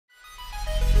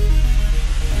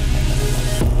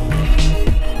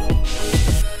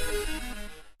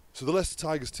So the Leicester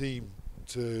Tigers team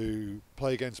to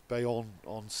play against Bayonne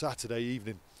on Saturday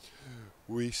evening.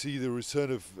 We see the return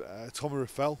of Tommy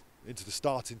Raffel into the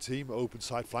starting team, open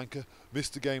side flanker.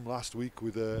 Missed the game last week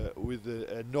with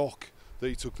a knock that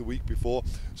he took the week before.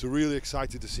 So really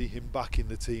excited to see him back in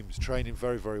the team. He's training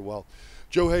very, very well.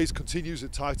 Joe Hayes continues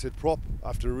at tight head prop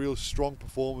after a real strong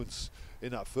performance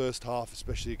in that first half,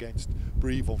 especially against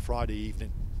Brive on Friday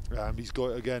evening. He's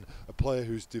got, again, a player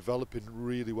who's developing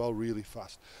really well, really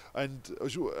fast. And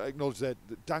as you acknowledge that,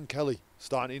 Dan Kelly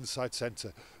starting inside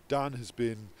centre. Dan has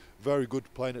been very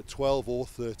good playing at 12 or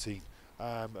 13.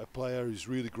 A player who's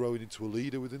really growing into a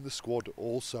leader within the squad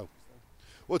also.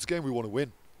 Well, it's a game we want to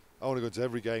win. I want to go into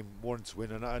every game wanting to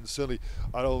win, and certainly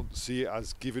I don't see it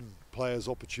as giving players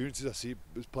opportunities. I see it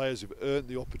as players who've earned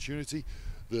the opportunity.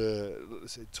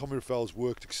 Tommy Raffel's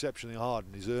worked exceptionally hard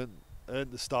and he's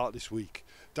earned the start this week.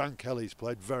 Dan Kelly's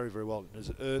played very, very well and has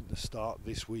earned the start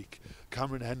this week.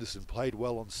 Cameron Henderson played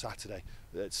well on Saturday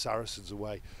at Saracens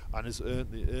away and has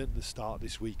earned the start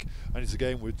this week. And it's a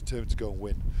game we're determined to go and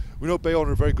win. We know Bayonne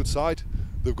are a very good side.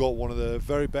 They've got one of the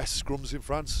very best scrums in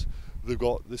France. They've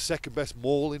got the second best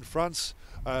maul in France.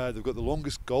 They've got the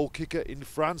longest goal kicker in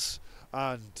France.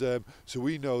 And so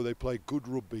we know they play good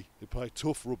rugby. They play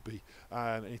tough rugby.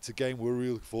 And it's a game we're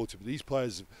really looking forward to. But these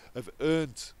players have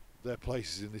earned their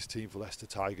places in this team for Leicester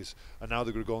Tigers, and now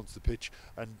they're going to go onto the pitch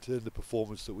and turn the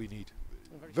performance that we need.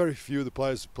 Very few of the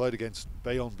players have played against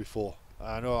Bayonne before.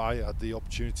 I know I had the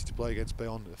opportunity to play against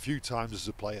Bayonne a few times as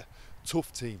a player.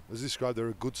 Tough team, as described, they're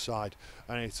a good side,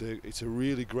 and it's a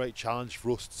really great challenge for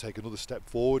us to take another step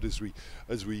forward as we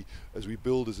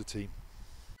build as a team.